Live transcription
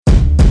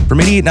From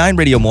 88.9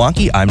 Radio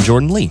Milwaukee, I'm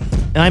Jordan Lee.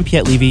 And I'm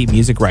Piet Levy,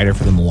 music writer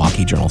for the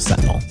Milwaukee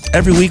Journal-Sentinel.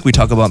 Every week we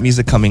talk about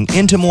music coming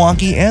into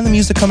Milwaukee and the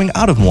music coming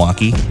out of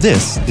Milwaukee.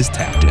 This is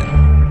Tapped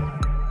In.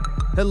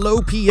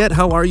 Hello, Piet.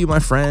 How are you, my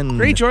friend?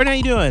 Great, Jordan. How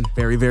you doing?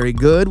 Very, very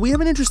good. We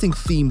have an interesting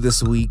theme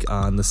this week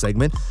on the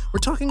segment. We're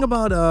talking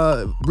about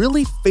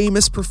really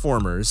famous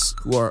performers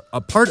who are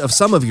a part of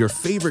some of your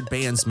favorite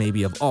bands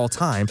maybe of all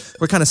time.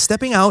 We're kind of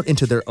stepping out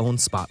into their own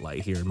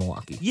spotlight here in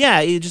Milwaukee.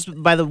 Yeah,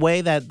 just by the way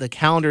that the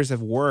calendars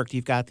have worked,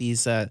 you've got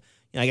these, I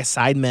guess,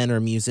 sidemen or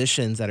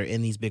musicians that are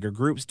in these bigger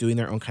groups doing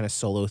their own kind of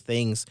solo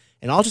things.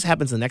 And it all just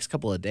happens in the next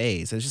couple of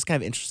days. It's just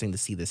kind of interesting to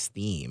see this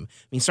theme.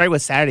 I mean, starting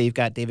with Saturday, you've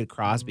got David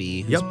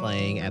Crosby, who's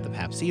playing at the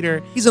Pabst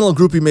Theater. He's in a little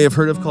group you may have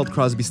heard of called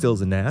Crosby,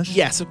 Stills, and Nash.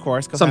 Yes, of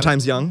course.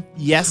 Sometimes Young.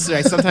 Yes,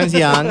 right, sometimes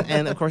Young.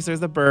 And, of course, there's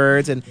the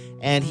Byrds.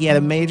 And he had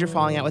a major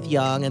falling out with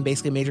Young and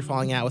basically a major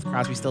falling out with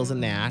Crosby, Stills,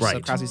 and Nash. Right. So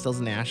Crosby, Stills,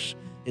 and Nash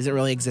isn't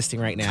really existing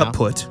right now.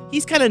 Kaput.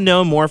 He's kind of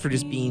known more for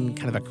just being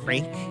kind of a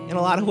crank in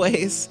a lot of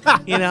ways.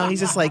 He's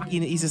just like,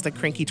 he's just a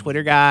cranky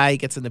Twitter guy. He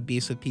gets into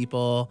beefs with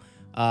people.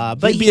 But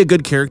he'd be a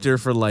good character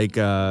for like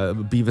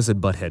Beavis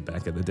and Butthead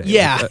back in the day.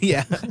 Yeah,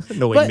 yeah.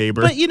 Knowing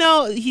neighbor. But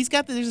he's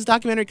got there's this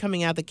documentary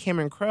coming out that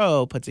Cameron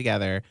Crowe put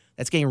together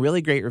that's getting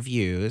really great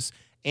reviews.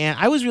 And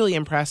I was really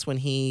impressed when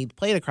he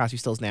played a Crosby,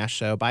 Stills, Nash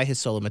show by his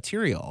solo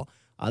material.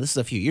 This is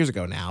a few years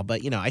ago now,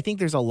 but I think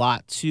there's a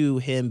lot to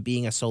him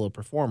being a solo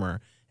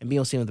performer. And being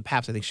able to see him with the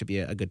Pabst, I think, should be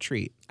a good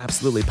treat.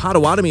 Absolutely.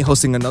 Potawatomi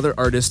hosting another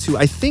artist who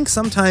I think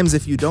sometimes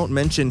if you don't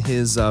mention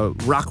his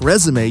rock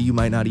resume, you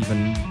might not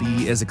even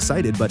be as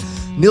excited. But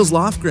Nils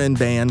Lofgren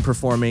Band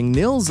performing.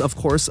 Nils, of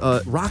course,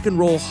 a Rock and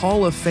Roll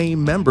Hall of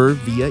Fame member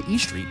via E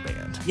Street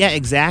Band. Yeah,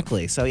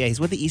 exactly. So, he's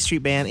with the E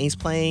Street Band, and he's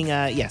playing,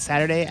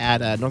 Saturday at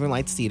Northern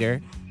Lights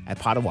Theater at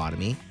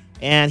Potawatomi.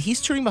 And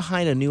he's touring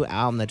behind a new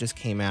album that just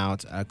came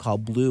out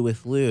called Blue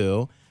with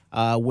Lou.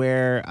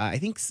 Where I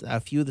think a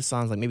few of the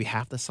songs, like maybe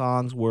half the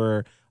songs,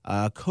 were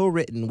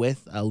co-written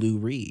with Lou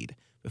Reed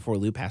before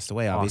Lou passed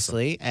away,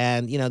 obviously.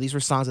 Awesome. And, these were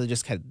songs that they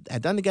just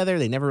had done together.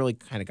 They never really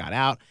kind of got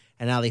out,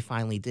 and now they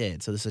finally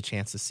did. So this is a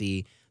chance to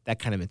see that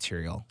kind of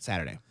material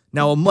Saturday.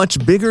 Now, a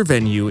much bigger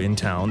venue in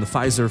town, the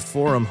Pfizer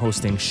Forum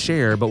hosting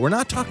Cher, but we're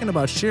not talking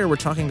about Cher, we're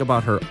talking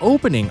about her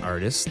opening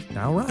artist,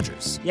 Nile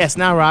Rodgers. Yes,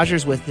 Nile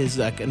Rodgers with his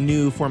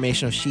new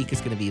formation of Chic is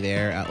going to be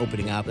there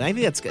opening up. And I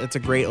think that's a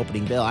great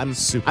opening bill. I'm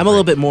a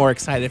little bit more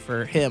excited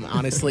for him,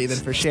 honestly, than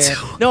for Cher.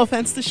 No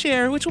offense to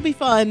Cher, which will be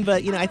fun,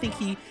 but, I think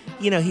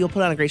he'll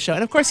put on a great show.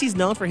 And, of course, he's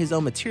known for his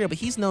own material, but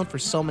he's known for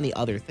so many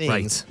other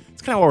things. Right.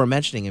 It's kind of why we're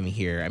mentioning him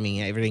here. I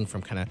mean, everything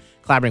from kind of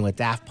collaborating with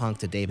Daft Punk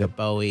to David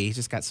Bowie. He's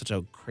just got such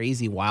a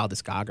crazy, wild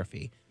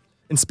discography.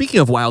 And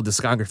speaking of wild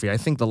discography, I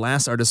think the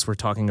last artist we're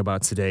talking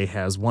about today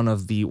has one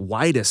of the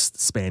widest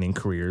spanning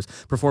careers,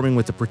 performing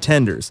with the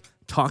Pretenders,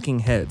 Talking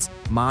Heads,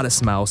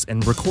 Modest Mouse,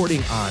 and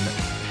recording on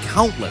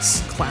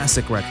countless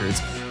classic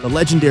records. The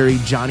legendary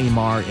Johnny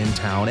Marr in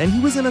town. And he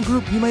was in a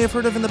group you may have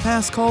heard of in the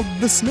past called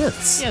The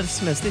Smiths. Yeah, The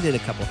Smiths, they did a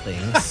couple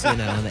things, in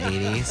the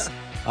 80s.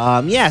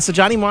 So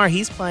Johnny Marr,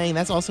 he's playing.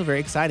 That's also very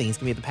exciting. He's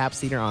going to be at the Pabst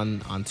Theater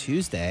on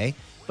Tuesday.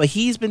 But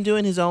he's been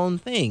doing his own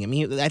thing. I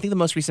mean, I think the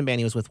most recent band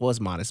he was with was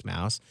Modest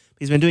Mouse.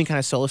 He's been doing kind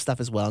of solo stuff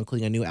as well,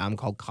 including a new album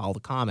called Call the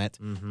Comet.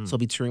 Mm-hmm. So he'll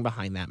be touring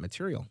behind that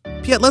material.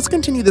 Piet, let's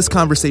continue this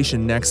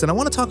conversation next. And I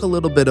want to talk a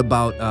little bit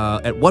about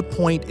at what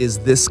point is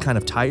this kind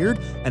of tired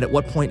and at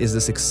what point is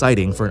this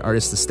exciting for an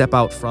artist to step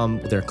out from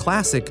their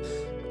classic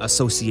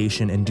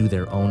association and do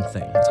their own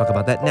thing. We'll talk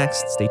about that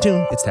next. Stay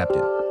tuned. It's Tapped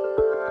In.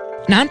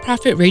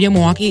 Nonprofit Radio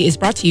Milwaukee is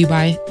brought to you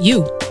by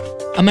you.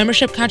 A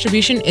membership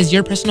contribution is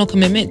your personal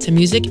commitment to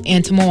music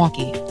and to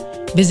Milwaukee.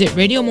 Visit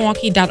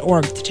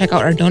radiomilwaukee.org to check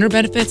out our donor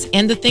benefits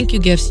and the thank you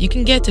gifts you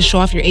can get to show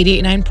off your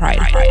 88.9 pride.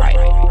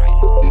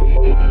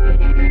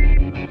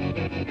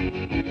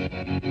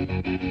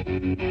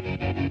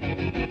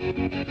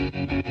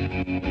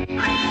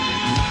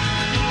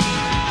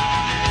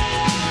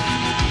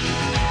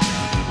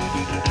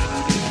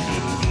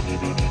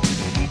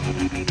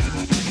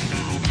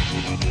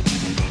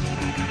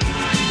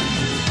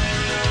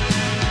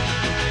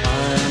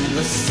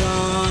 The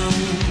sun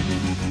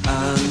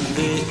and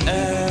the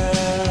air,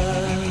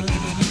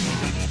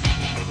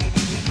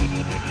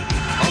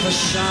 all the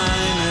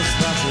shyness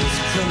that is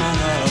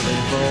criminally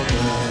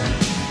vulgar.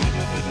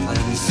 I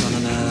am sun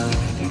and air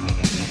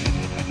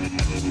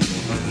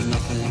of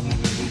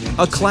nothing.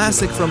 A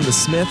classic from The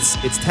Smiths.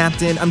 It's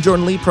Tapped In. I'm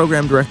Jordan Lee,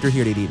 program director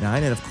here at 88.9,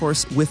 and of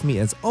course, with me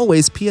as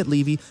always, Piet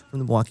Levy from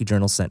the Milwaukee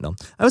Journal-Sentinel.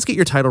 I always get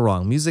your title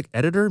wrong. Music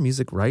editor,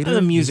 music writer. I'm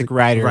a music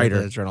writer at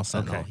the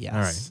Journal-Sentinel. Okay.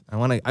 Yes. All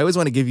right. I always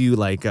want to give you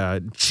like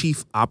a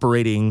chief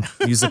operating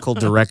musical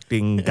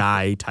directing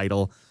guy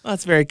title. Well,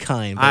 that's very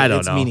kind. But I don't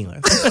it's know.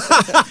 Meaningless.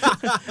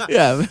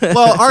 Yeah.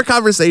 Well, our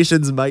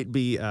conversations might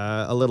be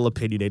a little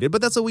opinionated,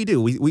 but that's what we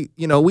do.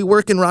 We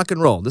work in rock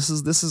and roll. This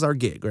is our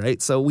gig,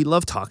 right? So we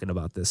love talking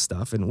about this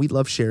stuff, and we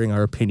love sharing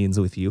our opinions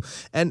with you.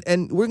 And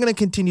we're going to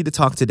continue to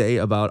talk today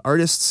about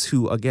artists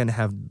who, again,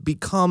 have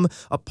become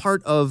a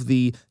part of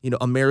the,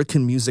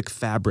 American music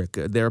fabric.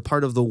 They're a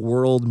part of the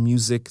world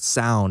music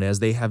sound, as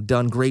they have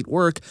done great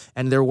work,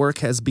 and their work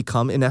has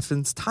become, in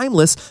essence,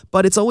 timeless,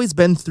 but it's always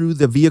been through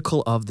the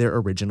vehicle of their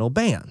original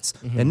bands.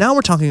 And now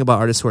we're talking about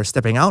artists who are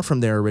stepping out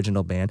from their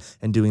original band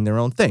and doing their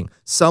own thing.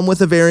 Some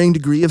with a varying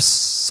degree of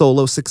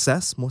solo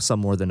success, some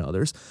more than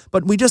others.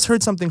 But we just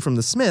heard something from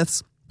the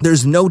Smiths.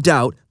 There's no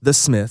doubt the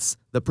Smiths,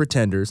 the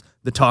Pretenders,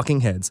 the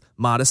Talking Heads,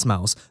 Modest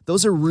Mouse,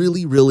 those are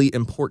really, really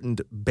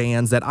important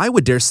bands that I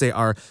would dare say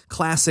are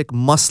classic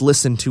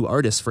must-listen-to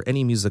artists for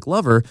any music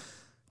lover.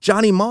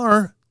 Johnny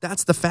Marr,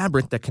 that's the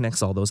fabric that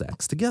connects all those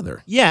acts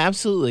together. Yeah,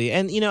 absolutely.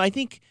 And, I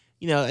think,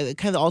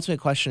 kind of the ultimate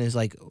question is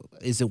like,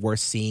 is it worth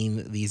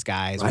seeing these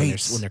guys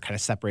when they're kind of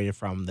separated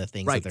from the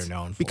things that they're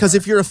known for? Because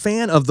if you're a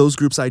fan of those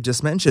groups I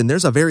just mentioned,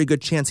 there's a very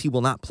good chance he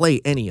will not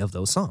play any of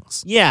those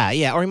songs.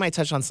 Yeah, or he might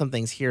touch on some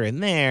things here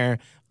and there.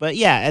 But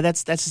yeah,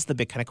 that's just the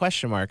big kind of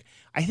question mark.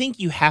 I think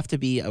you have to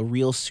be a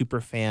real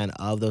super fan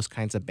of those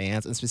kinds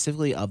and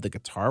specifically of the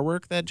guitar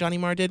work that Johnny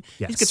Marr did.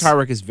 Yes. His guitar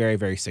work is very,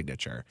 very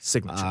signature.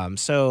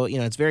 So,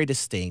 it's very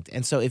distinct.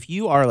 And so if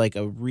you are like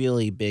a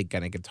really big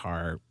kind of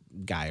guitar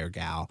guy or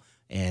gal,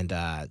 and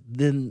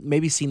then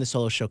maybe seeing the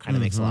solo show kind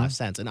of makes a lot of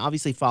sense. And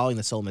obviously following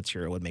the solo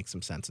material would make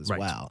some sense as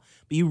well.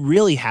 But you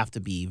really have to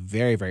be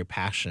very, very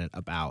passionate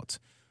about,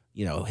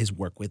 his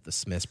work with the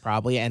Smiths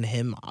probably, and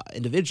him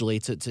individually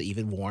to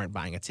even warrant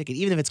buying a ticket,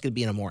 even if it's going to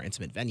be in a more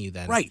intimate venue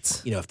than,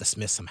 if the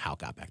Smiths somehow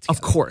got back together.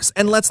 Of course.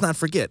 And let's not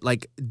forget,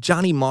 like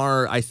Johnny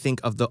Marr, I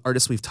think of the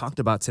artists we've talked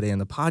about today in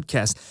the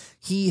podcast,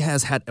 he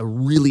has had a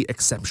really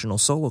exceptional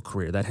solo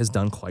career that has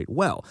done quite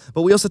well.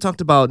 But we also talked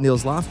about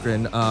Nils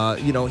Lofgren.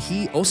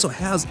 He also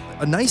has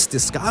a nice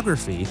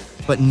discography,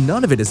 but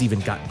none of it has even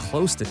gotten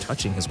close to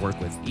touching his work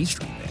with E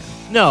Street Band.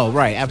 No,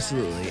 right,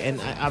 absolutely.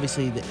 And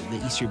obviously the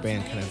E Street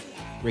Band kind of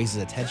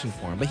raises attention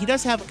for him, but he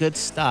does have good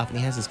stuff, and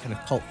he has this kind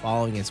of cult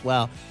following as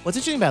well. What's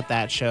interesting about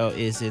that show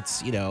is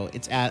it's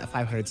at a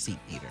 500-seat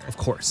theater. Of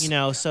course.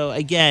 So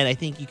again, I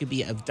think you could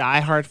be a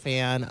diehard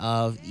fan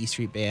of E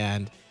Street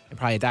Band and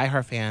probably a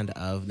diehard fan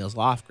of Nils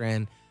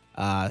Lofgren,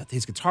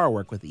 his guitar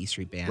work with the E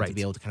Street Band, to be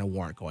able to kind of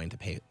warrant going to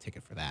pay a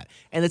ticket for that.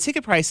 And the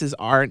ticket prices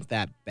aren't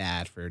that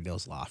bad for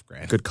Nils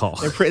Lofgren. Good call.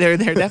 They're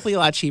definitely a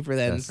lot cheaper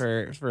than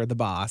for the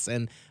Boss.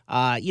 And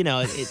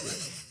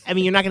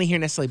you're not going to hear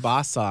necessarily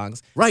Boss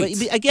songs. Right.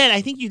 But again,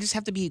 I think you just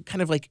have to be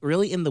kind of like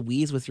really in the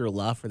weeds with your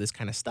love for this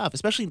kind of stuff.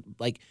 Especially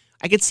like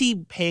I could see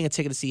paying a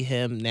ticket to see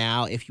him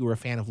now if you were a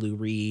fan of Lou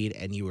Reed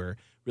and you were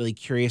really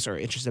curious or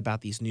interested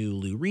about these new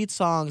Lou Reed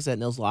songs that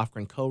Nils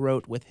Lofgren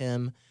co-wrote with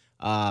him.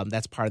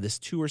 That's part of this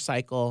tour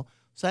cycle.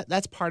 So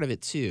that's part of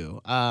it too.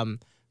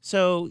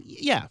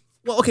 Yeah.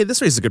 Well, okay,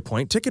 this raises a good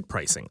point. Ticket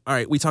pricing. All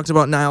right, we talked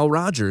about Nile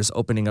Rodgers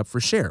opening up for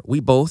Cher. We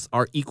both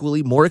are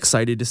equally more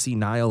excited to see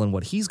Nile and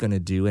what he's going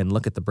to do and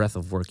look at the breadth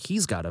of work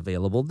he's got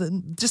available,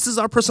 than just as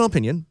our personal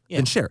opinion,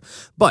 than Cher.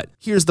 But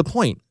here's the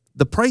point.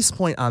 The price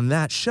point on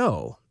that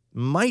show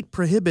might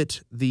prohibit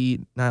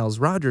the Niles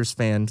Rodgers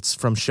fans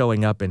from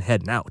showing up and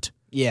heading out.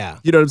 Yeah.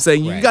 You know what I'm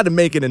saying? Right. You got to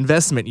make an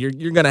investment. You're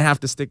going to have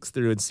to stick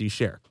through and see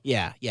Cher.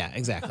 Yeah,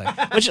 exactly.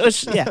 Which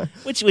it's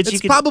you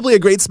could, probably a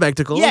great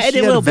spectacle. Yeah, she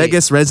it had will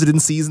Vegas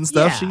residencies and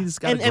stuff. Yeah. She's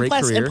got a great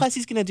career. And plus,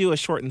 he's going to do a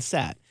shortened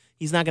set.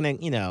 He's not going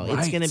to,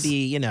 it's going to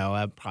be,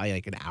 probably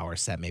like an hour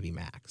set, maybe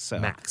max. So,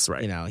 max,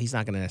 right. He's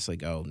not going to necessarily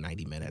go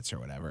 90 minutes or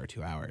whatever,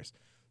 2 hours.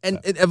 And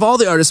of all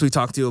the artists we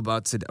talked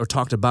about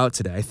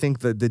today, I think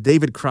the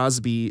David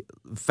Crosby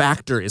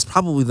factor is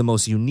probably the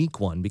most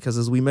unique one because,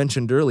 as we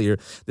mentioned earlier,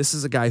 this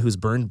is a guy who's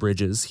burned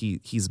bridges.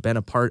 He's been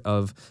a part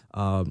of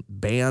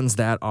bands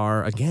that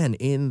are, again,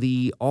 in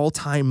the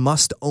all-time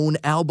must-own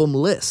album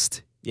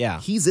list. Yeah.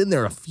 He's in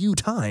there a few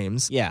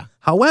times. Yeah.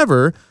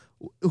 However,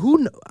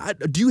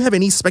 do you have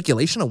any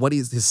speculation on what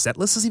his set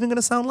list is even going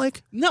to sound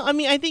like? No,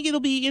 I think it'll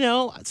be,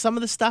 some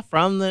of the stuff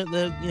from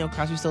the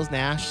Crosby, Stills,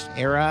 Nash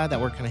era that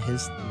were kind of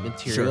his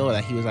material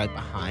that he was like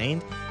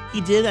behind.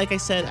 He did, like I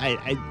said,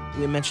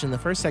 we mentioned in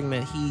the first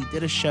segment, he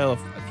did a show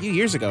a few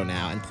years ago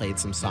now and played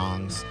some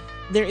songs.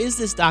 There is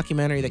this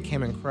documentary that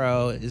Cameron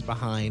Crowe is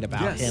behind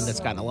about him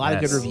that's gotten a lot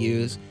of good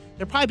reviews.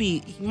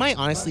 He might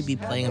honestly be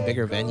playing a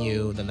bigger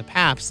venue than the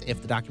Paps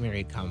if the documentary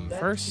had come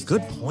first.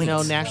 Good point.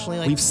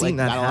 Nationally, we've seen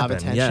that got a lot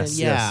of happen. attention.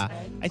 Yes.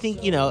 I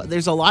think,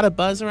 there's a lot of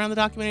buzz around the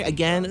documentary.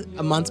 Again,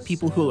 amongst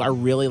people who are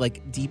really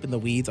like deep in the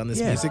weeds on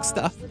this music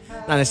stuff.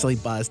 Not necessarily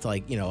buzz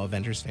to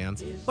Avengers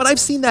fans. But I've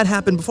seen that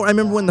happen before. I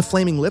remember when the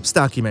Flaming Lips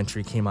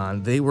documentary came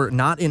on, they were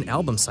not in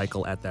album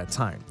cycle at that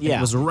time. Yeah.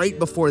 It was right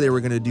before they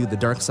were going to do the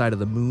Dark Side of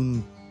the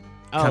Moon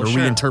kind of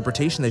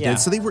reinterpretation they did.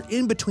 So they were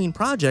in between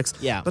projects.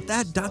 Yeah. But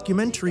that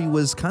documentary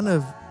was kind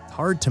of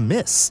hard to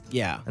miss.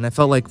 Yeah. And I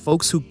felt like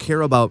folks who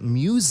care about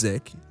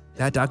music,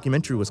 that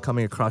documentary was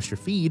coming across your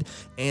feed.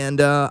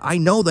 And I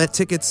know that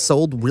tickets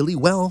sold really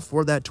well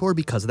for that tour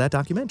because of that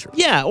documentary.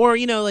 Yeah. Or,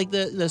 like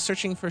the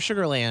Searching for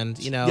Sugarland,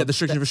 Yeah, the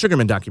Searching for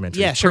Sugarman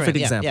documentary. Yeah, Perfect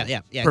example.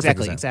 Yeah,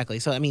 Perfect exactly.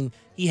 So,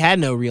 he had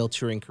no real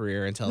touring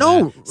career until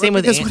No, that. Same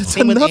with because it's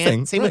done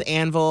nothing. Same with Right.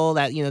 Anvil.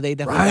 That they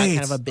definitely got Right.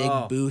 kind of a big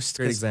Oh, boost.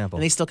 great example.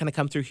 And they still kind of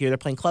come through here. They're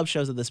playing club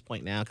shows at this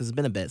point now because it's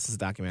been a bit since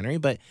the documentary.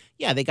 But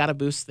yeah, they got a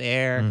boost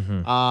there.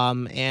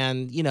 Mm-hmm.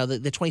 And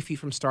the 20 Feet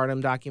from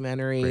Stardom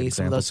documentary. Great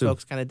Some of example, those too.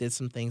 folks kind of did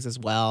some things as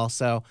well.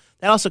 So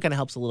that also kind of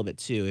helps a little bit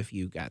too if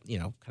you got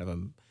kind of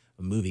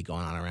a movie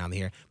going on around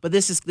here. But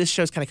this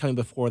show's kind of coming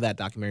before that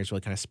documentary is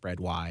really kind of spread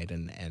wide,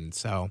 and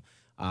so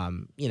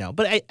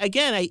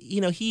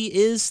but he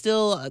is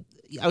still.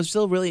 I was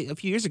still really a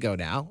few years ago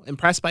now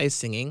impressed by his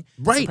singing,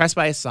 Right. impressed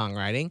by his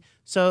songwriting.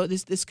 So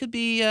this could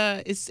be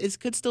it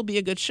could still be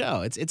a good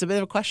show. It's a bit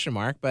of a question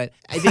mark, but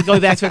I think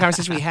going back to a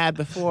conversation we had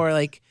before,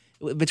 like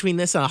between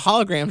this and a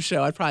hologram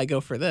show, I'd probably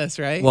go for this,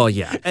 right? Well,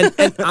 yeah. And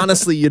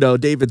honestly,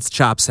 David's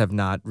chops have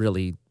not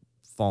really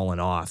fallen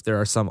off. There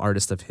are some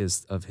artists of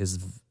his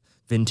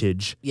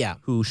vintage Yeah.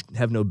 who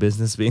have no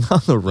business being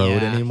on the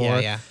road Yeah, anymore.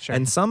 yeah, sure.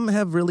 And some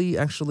have really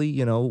actually,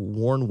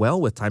 worn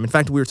well with time. In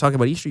fact, we were talking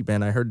about E Street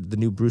Band. I heard the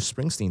new Bruce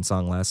Springsteen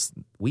song last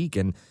week,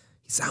 and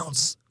he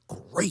sounds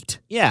great.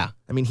 Yeah.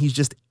 I mean, he's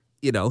just,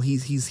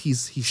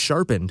 he's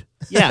sharpened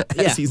Yeah, as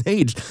yeah. he's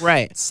aged.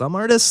 Right. Some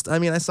artists, I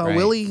mean, I saw Right.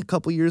 Willie a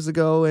couple years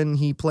ago, and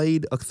he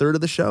played a third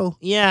of the show.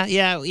 Yeah.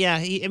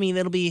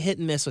 It'll be hit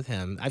and miss with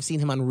him. I've seen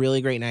him on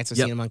really great nights. I've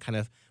Yep. seen him on kind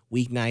of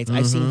weak nights.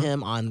 I've seen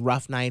him on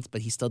rough nights, but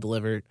he still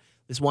delivered.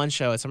 This one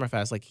show at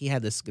Summerfest, like he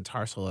had this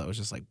guitar solo that was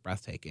just like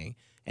breathtaking,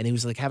 and he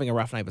was like having a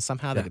rough night, but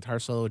somehow the guitar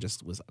solo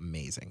just was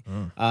amazing.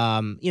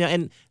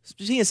 And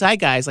speaking of side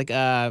guys, like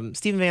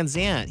Steven Van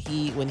Zandt,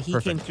 when he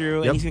Perfect. came through,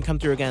 Yep. and he's gonna come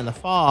through again in the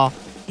fall.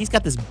 He's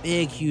got this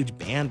big, huge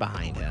band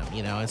behind him,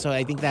 and so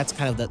I think that's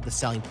kind of the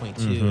selling point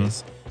too.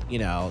 Is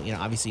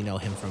obviously you know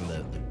him from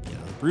the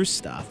Bruce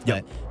stuff,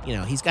 but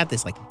Yep. he's got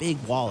this like big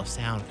wall of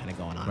sound kind of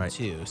going on Right.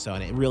 too. So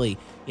and it really,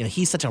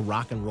 he's such a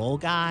rock and roll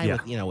guy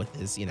Yeah. with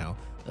his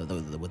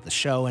with the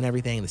show and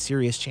everything, the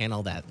Sirius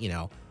channel, that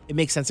it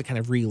makes sense to kind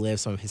of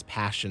relive some of his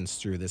passions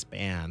through this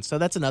band. So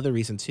that's another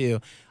reason too.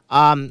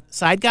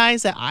 Side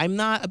guys that I'm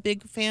not a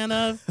big fan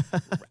of,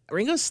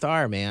 Ringo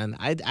Starr, man.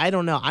 I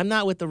don't know. I'm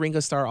not with the Ringo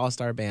Starr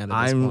All-Star Band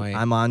at this point.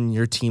 I'm on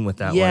your team with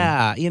that one.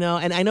 Yeah,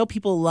 and I know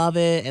people love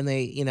it, and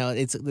they,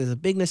 there's a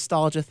big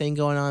nostalgia thing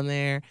going on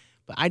there.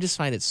 But I just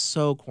find it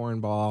so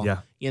cornball. Yeah.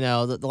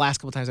 The last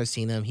couple times I've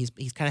seen him, he's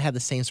kind of had the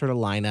same sort of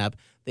lineup.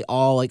 They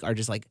all are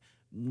just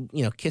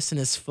kissing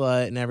his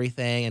foot and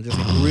everything, and just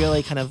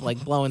really kind of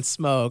blowing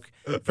smoke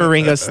for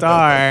Ringo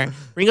Starr.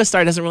 Ringo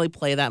Starr doesn't really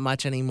play that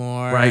much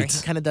anymore. Right.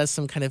 He kind of does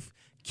some kind of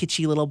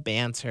kitschy little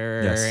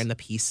banter Yes. and the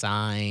peace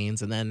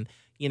signs, and then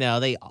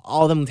they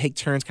all of them take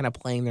turns kind of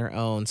playing their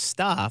own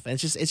stuff.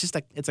 And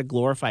it's a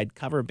glorified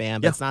cover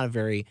band, but it's not a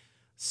very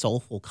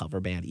soulful cover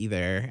band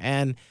either.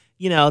 And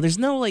there's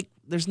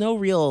no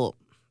real,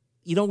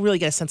 you don't really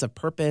get a sense of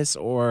purpose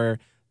or.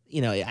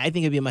 I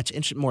think it'd be much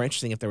more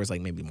interesting if there was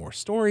maybe more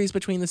stories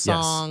between the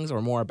songs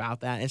or more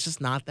about that. It's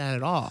just not that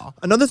at all.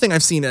 Another thing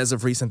I've seen as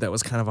of recent that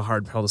was kind of a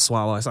hard pill to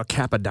swallow, I saw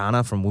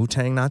Capadonna from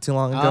Wu-Tang not too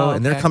long ago,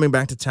 and they're okay. coming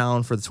back to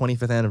town for the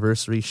 25th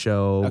anniversary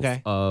show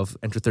of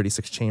Enter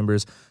 36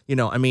 Chambers.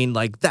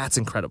 That's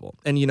incredible.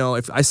 And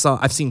I've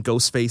seen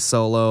Ghostface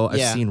solo,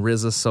 I've seen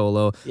RZA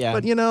solo,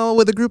 but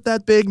with a group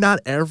that big, not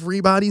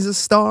everybody's a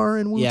star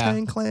in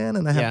Wu-Tang Clan.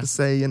 And I have to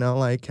say,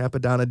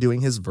 Capadonna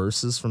doing his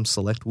verses from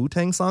select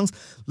Wu-Tang songs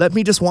left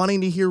me just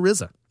wanting to hear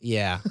RZA.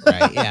 Yeah,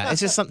 right. Yeah,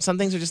 it's just some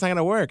things are just not going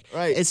to work.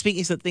 Right. And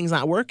speaking of things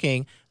not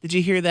working, did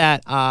you hear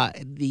that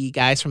the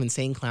guys from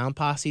Insane Clown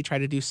Posse tried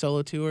to do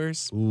solo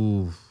tours?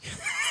 Ooh.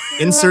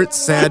 Insert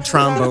sad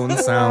trombone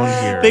sound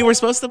here. They were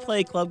supposed to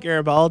play Club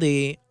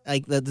Garibaldi.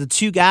 Like the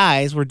two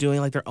guys were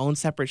doing their own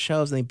separate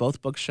shows, and they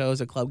both booked shows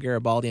at Club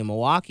Garibaldi in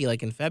Milwaukee,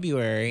 in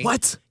February.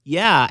 What?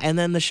 Yeah, and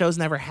then the shows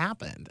never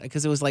happened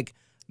because it was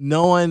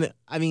no one.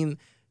 I mean,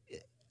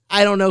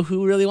 I don't know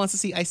who really wants to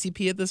see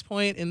ICP at this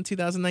point in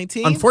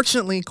 2019.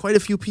 Unfortunately, quite a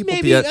few people.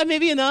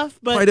 Maybe enough,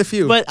 but quite a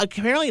few. But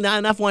apparently not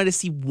enough wanted to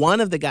see one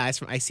of the guys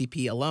from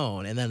ICP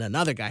alone, and then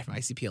another guy from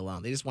ICP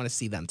alone. They just want to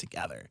see them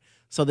together.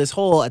 So this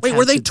whole Wait,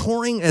 were they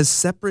touring as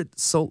separate?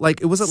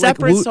 Was it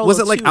Separate was solo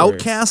it like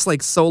tours.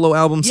 Outkast, solo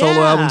album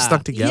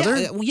stuck together?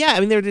 Yeah. I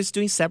mean, they were just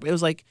doing separate. It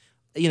was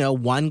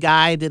one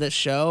guy did a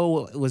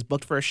show, was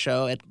booked for a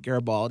show at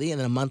Garibaldi, and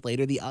then a month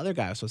later, the other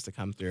guy was supposed to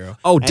come through.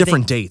 Oh, And I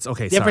different think- dates.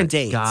 Okay, different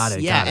sorry. dates. Got it.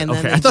 Yeah, got it. and then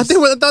okay. they I thought just-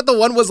 I thought the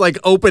one was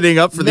opening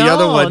up for the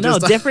other one. No,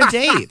 just- different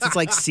dates.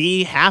 It's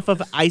see half of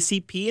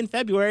ICP in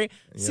February,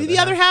 see the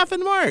other half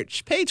in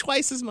March, pay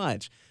twice as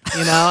much.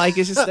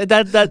 It's just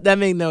that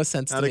made no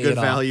sense Not to a me good at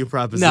all. value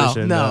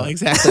proposition. No,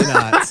 exactly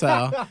not.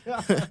 So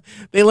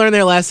they learned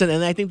their lesson,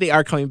 and I think they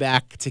are coming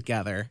back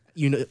together,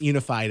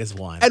 unified as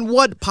one. And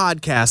what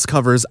podcast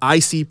covers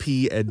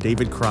ICP and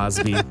David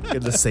Crosby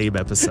in the same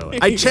episode?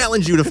 I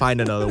challenge you to find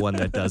another one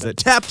that does it.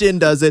 Tapped In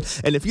does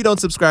it. And if you don't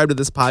subscribe to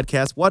this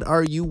podcast, what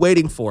are you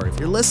waiting for? If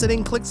you're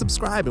listening, click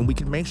subscribe, and we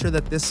can make sure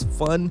that this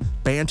fun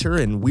banter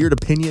and weird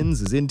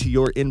opinions is into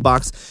your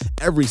inbox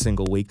every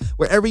single week.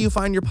 Wherever you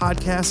find your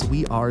podcasts,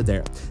 we are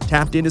there.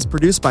 Tapped In is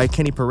produced by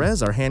Kenny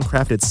Perez. Our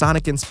handcrafted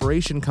sonic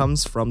inspiration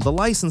comes from the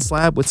License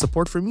Lab with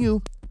support from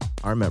you.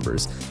 our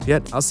members.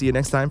 Yet, I'll see you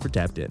next time for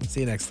Tapped In.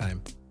 See you next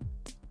time.